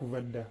Nwaji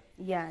kuva dda.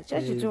 Ya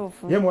kyo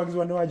kituufu. Ye muwagizi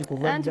wa Nwaji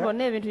kuva dda. Anti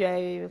bonna ebintu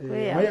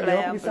yakweyambula.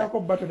 Yabakubisako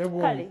bbato ne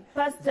bwongo. Kale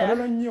pastor.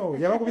 Kalono nnyo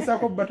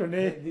yabakubisako bbato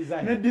ne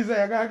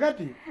desire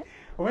kakati.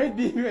 Omanyi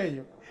ddiiyo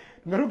eyo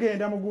nga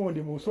lugenda mu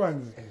gundi mu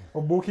Swanzi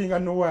obuukinga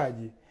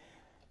Nwaji.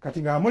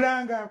 Kati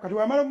ng'amulanga kati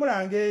wamala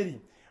omulanga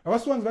eri.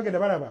 Abaswanzi bagenda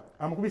balaba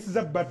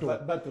amukubisiza bbato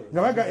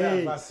nga baga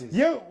ye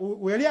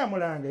yali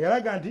amulanga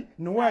yalaga nti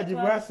Nwaji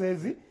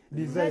bwasezi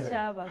desire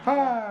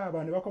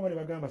bano bakoma ne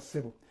bagamba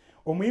ssebo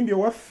omuyimbi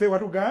owaffe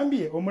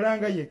watugambye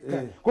omulanga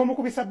yekka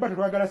komukubisa bbato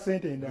twagala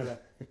ssente endala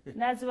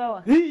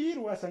nazibawa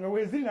Rwasa nga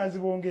weziri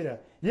nazibongera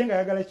ye nga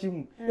yagala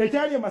kimu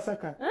ekyali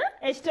Masaka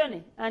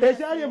ekitone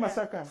ekyali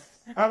Masaka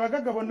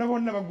abagagga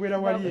bonna bagwera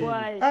wali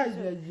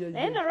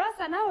eno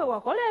Rwasa nawe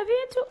wakola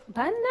ebintu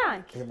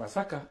bannange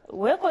Masaka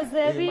wekoze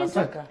ebintu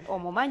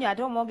omumanyi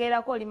ate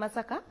omwogerako oli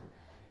Masaka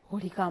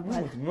oli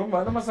Kampala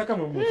ngomba Masaka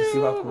mu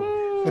mutisibako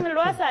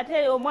Rwasa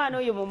ate omwana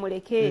oyo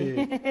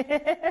mumuleke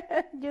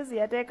juzi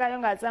yateekayo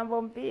ng'asamba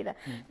omupiira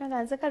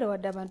nga nze kale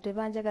wadde abantu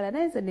tebanjagala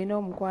naye nze nina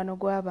omukwano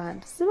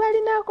gw'abantu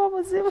sibalinaako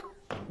obuzibu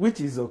which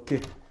is okay.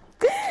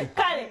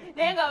 Kale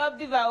naye nga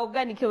babiva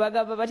organic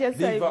bagamba batya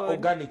Viva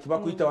Organic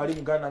bakuyita wali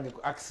muganda nge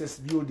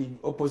Access Building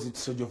opposite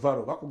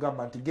Sojovaro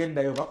bakugamba nti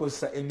gendayo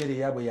bakozesa emmere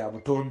yaabwe ya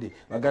butonde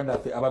baganda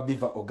ffe aba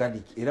Viva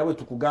Organic era bwe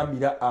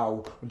tukugambira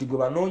awo nti gwe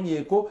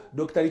banoonyeeko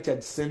Dr.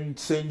 Richard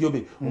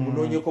Senjobe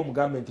omunoonyeeko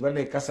mugambe nti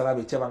banne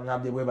kasalabe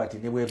kyabangambye bwe bati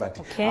ne bwe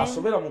bati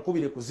asobera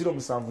mukubire ku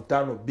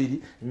 0752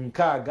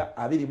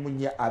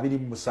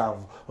 624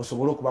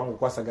 osobole okubanga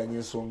okwasaganya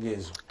ensonga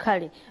ezo.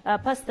 Kale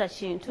Pastor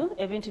Kintu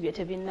ebintu bye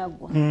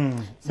tebinnagwa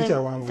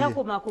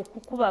takuma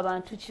kukuba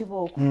abantu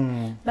kibooko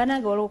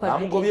banange waliwo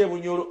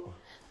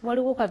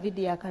ka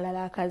video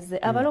akalala akaze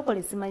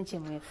abalokole simanyi kye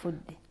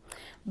mwefudde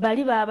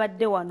bali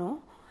babadde wano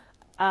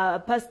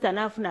pastor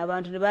nafuna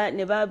abantu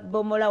ne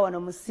babomola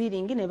wano mu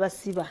ceiling ne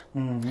basiba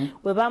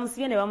we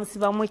bamusibye ne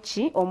bamusibamu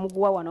ki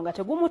omuguwa wano nga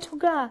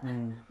tegumutuga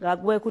nga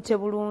gwekute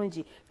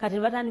bulungi kati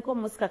batandika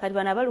omusika kati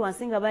bana bali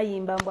wansi nga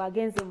bayimba mbu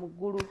agenze mu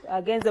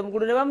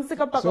ggulu ne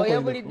bamusika paka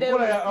oyebulidde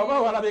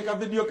oba walabeka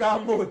video ka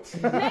mboti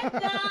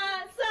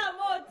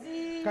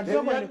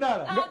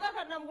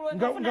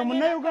nga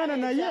Munnayuganda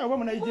naye oba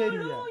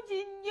Munigeria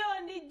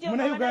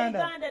muna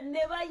Uganda ne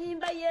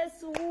bayimba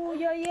Yesu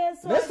uyo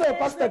Yesu nese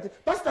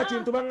pastor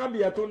kintu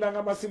bangambi yatunda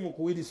ngamasimu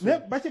ku Willis ne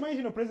bakimanyi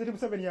kino president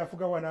Museveni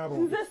yafuga wanabo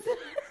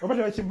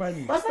obate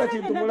bakimanyi pastor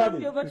kintu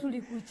mulabe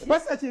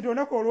pastor kintu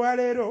onako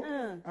olwaleero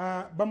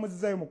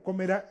bamuzizayo mu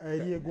komera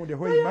eri egunde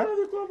hoima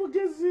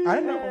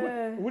ana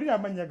ulira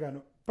amanya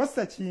gano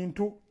pastor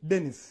kintu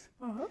Dennis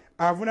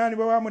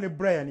avunanibwa wamu ne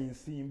Brian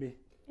Nsimbe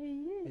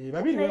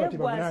babiri leo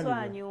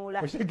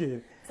tibavunanibwa oshegere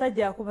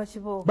sajja akuba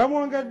kibo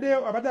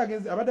bamwongeddeo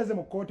abadaze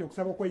mu kooti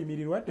okusaba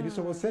okweyimirirwa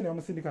tebisobose ne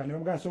bamusindika ne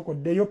bamugana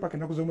sokoddeyo paka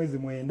ennaku z'omwezi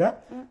 9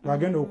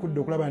 bagenda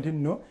okudda okulaba nti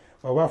nno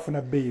oba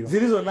afuna bbeiro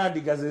zirizo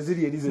nandiga ze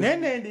ziri erize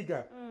nene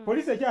endiga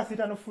poliisi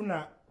ekyasiita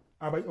nofuna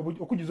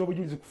okujuza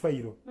obujulizi ku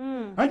fayiro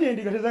anti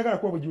endiga tezaagala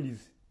kuba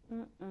obujulizi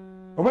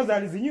oba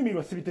zaali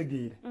zinyumirwa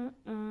sibitegeere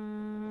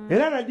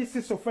era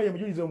radisi sofaye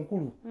mujulizi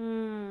omukulu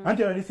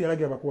anti radisi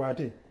yalagira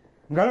bakwate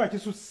ngalaba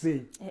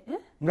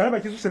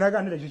kisusse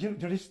naganda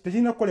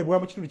tekirina kukolebwa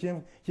mu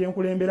kitundu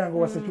kyenkulembera nga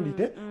owa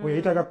security oyo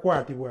yayitaga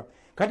kukwatibwa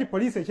kati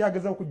poliisi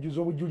ekyageza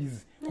okujjuza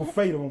obujulizi ku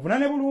fayiro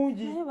muvunane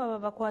bulungi naye baba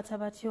bakwata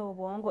batya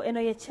obwongo eno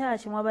ye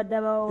kyaki mwabadde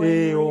abawo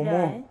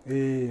omwo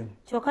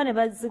kyokka ne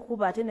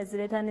bazikuba ate ne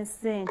zireeta ne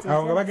ssente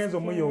awo nga bagenza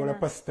omuyoola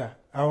pasita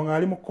awo nga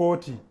ali mu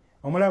kooti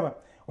omulaba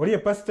oli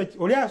pasita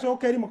oli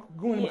asooka eri mu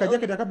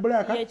kajaketi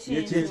akabulaaka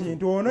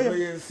yekintu ono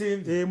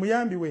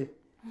muyambi we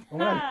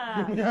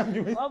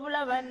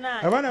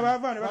abaana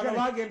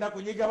bagenda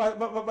kunyiga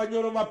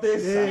banyolo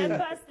mapesa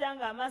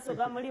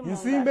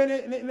nsimbe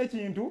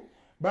nekintu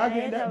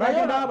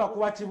bagenda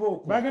abakuba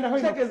kibooko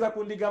tekeza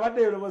kundiga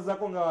badde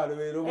erobozako nga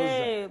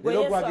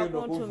walobeeroboza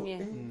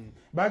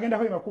bagenda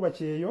hoima kuba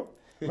kyeyo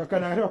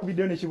bakana ate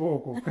bakubiddeyo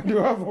nekibooko kati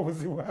bava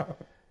obuzibu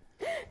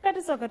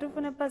kati soka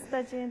tufune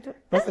pasita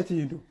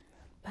kintu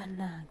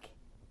bannange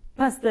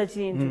pasita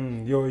kintu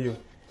yoyo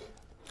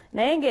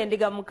naye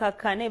ng'endiga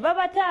mukakkane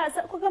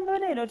babataasa kugamba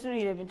banaino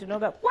otunulira ebintu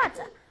noga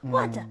kwata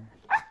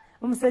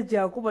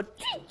omusajja akuba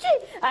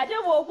ate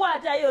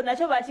bw'okwatayo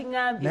nakyo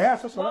bakiŋŋambye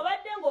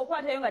obadde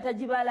ng'okwatayo nga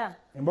tagibala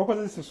embooko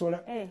ze zisosola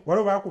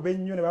waliwo bakuba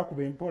ennyo ne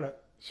bakuba empola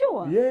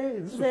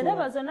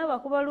zendaba zonna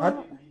bakuba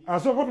lumu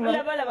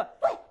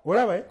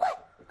olaba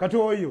kati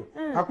oyo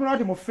akuna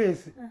ati mu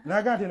feesi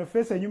naga nti eno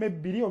feesi enyuma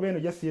ebbiri oba eno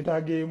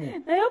gyasiyeetaaga emu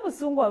naye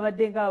obusungu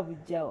abadde nga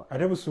bujjawa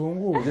ate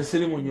busungu nze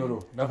siri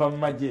munyolo nava mu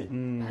magye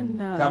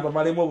kamba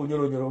malemu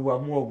obunyolonyolo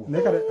bwamu obwo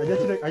naye kati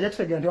ajja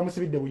kitegera nti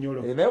bamusibidde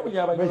bunyolo naye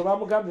bunyabanyolo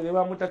bamugambye ne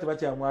bamutta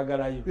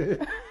tebakyamwagalayo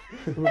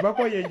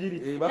bakoye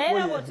enjiri naye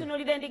nga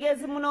otunulira endiga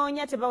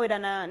ezimunoonya tebawera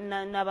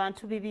na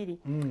bantu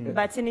 2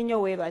 batini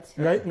nnyo we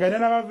bati nga ina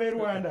n'abava e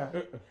Rwanda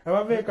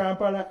abava e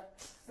Kampala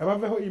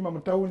abaveho ima mu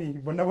tawuni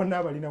bonna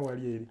abalina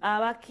wali eri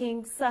aba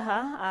King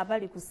Saha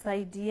abali ku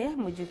side ye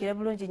mujukire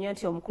bulungi nnyo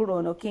nti omukulu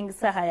ono King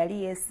Saha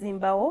yali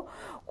yesimbawo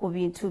ku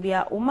bintu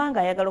bya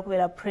umanga ayagala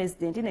okubeera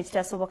president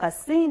nekitasoboka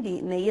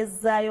sindi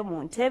neyezzaayo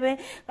mu ntebe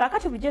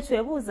kakati bujje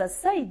twebuuza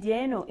side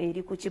eno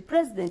eri ku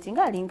president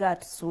ng'alinga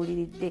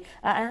atusuuliridde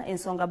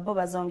ensonga bo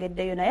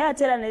bazongeddeyo naye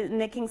atera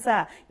ne King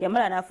Saha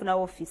yamala n'afuna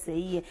office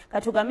eyiye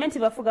katugambe nti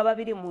bafuga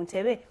babiri mu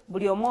ntebe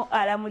buli omu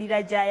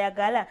alamulira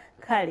gy'ayagala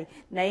kale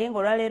naye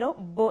ng'olwaleero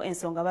bo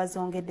ensonga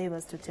bazongeddeyo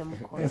bazitutte mu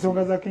kkola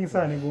ensonga za King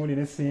Saha ne gundi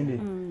ne Sindi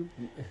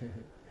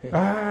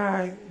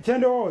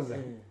kyendowooza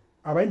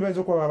abayimbi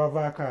bayinza okuba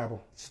babavaako abo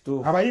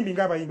abayimbi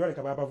ng'abayimbi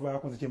baleka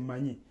babavaako nze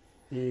kyemmanyi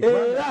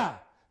era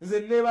nze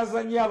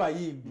neebaza nnyo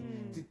abayimbi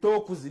nti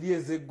tooku ziri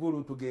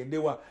ez'eggulu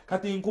tugendewa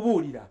kati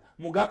nkubuulira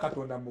muga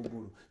katonda mu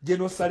ggulu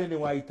genosale ne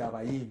waayita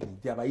abayimbi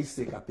nti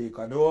abayise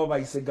kapeeka naye oba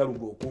bayise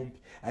galuga okumpi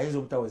ayinza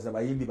obutaweza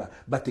abayimbi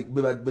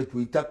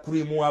betuyita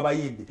kurimu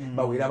abayimbi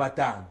bawera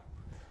 5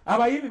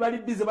 abayimbi bali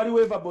bize bali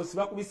weva boss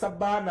bakubisa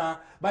baana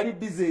bali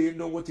bize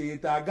endongo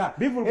kyeyetaaga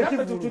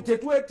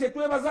era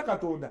tetwebaza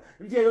katonda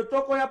nti eyo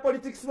toko ya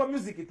politics for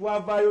music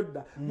twavaayo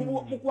dda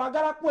mu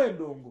kwagala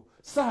kw'endongo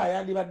Saha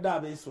yandibadde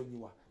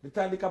abeesonyiwa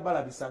netandika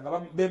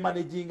balabisanga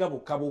bemanaginga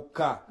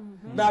bokka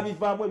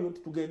n'abivaamu ebyo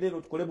nti tugende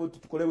eno tukole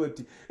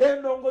bweti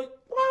endongo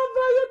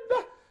twavaayo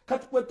dda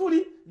kati kwe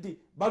tuli nti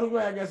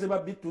balunywa yanyaze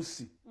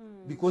babitusi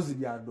because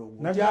bya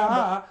ndongo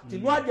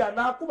tinwaja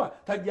nakuba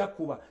tajja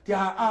kuba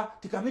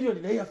ti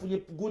Chameleone naye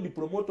yafunye gundi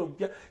promoter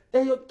mpya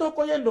eyo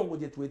toko y'endongo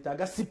gye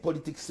twetaaga si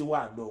politics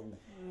wa ndongo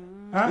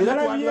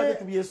era twandiwadde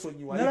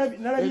tubyesonyiwa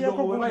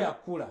endongo bweba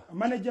yakula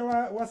manager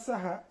wa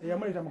Saha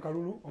eyamuleta mu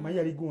kalulu omanyi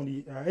yali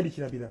gundi Edi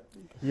Kirabira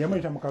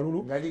yamuleta mu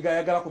kalulu nga liga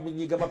yagala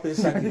kuminyiga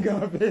mapesa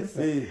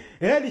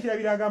era Edi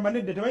Kirabira agamba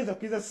nedde tebayinza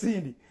kukiza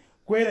Sindi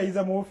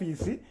kwerayiza mu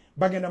office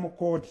bagenda mu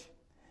kooti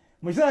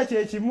Mwisala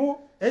kyekimu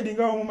Edi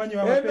nga omumanyi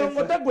wa mapesa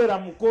endongo tegwera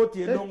mu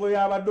kooti endongo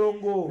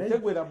y'abadongo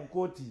tegwera mu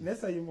kooti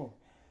nesayimo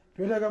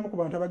twetagamu ku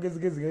bantu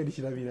abagezigezi Edi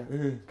Kirabira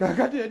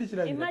kakati Edi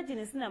Kirabira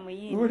imagine sina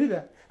muyimbi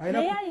ulira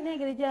naye alina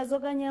engeri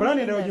gyazoganya plan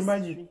eno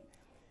ogimanyi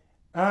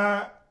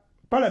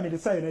parliament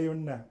sayo nayo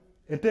yonna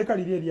etteeka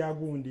liri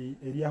eryagundi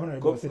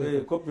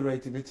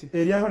copyright neki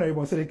eryaho nayo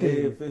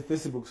bonsereke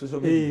Facebook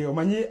social media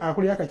omanyi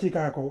akulira akakiiko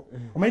ako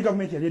omanyi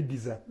gavumenti yali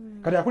eddiza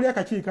kati akulira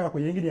akakiiko ako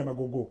yengeri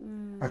amagogo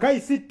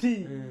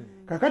akaisiti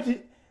kakati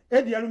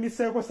Edi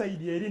yalumiseeko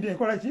Saidi erindi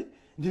enkola ki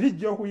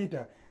ndirijja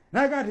okuyita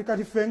naga nti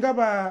kati fenga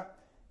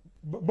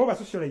bo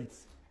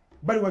socialites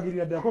bali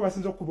wagirira ddala ko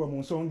basinza okubwa mu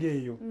nsonga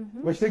eyo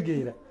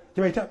bakitegeera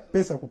kibayita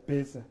pesa ku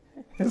pesa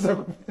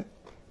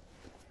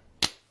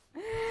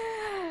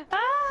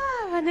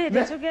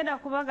Vanede tugenda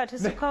kubanga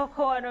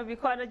tusukako wano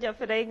mikwano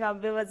gyaffe naye nga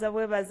mbebaza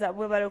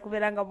bwebale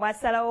okubeera nga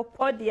mwasalawo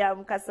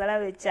Podium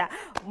kasalawe kya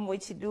mu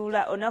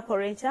kiduula olunaku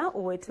olw'enkya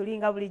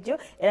wetulinga bulijjo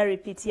era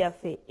repeat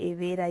yaffe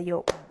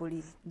ebeerayo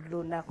buli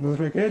lunaku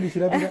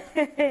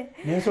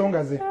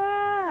n'ensonga ze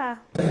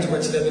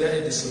Kirabira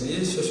Edison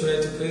ye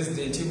socialite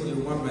president buli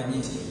omu amanyi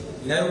nti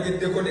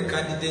nayogeddeko ne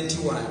candidate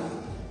wange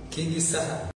King Saha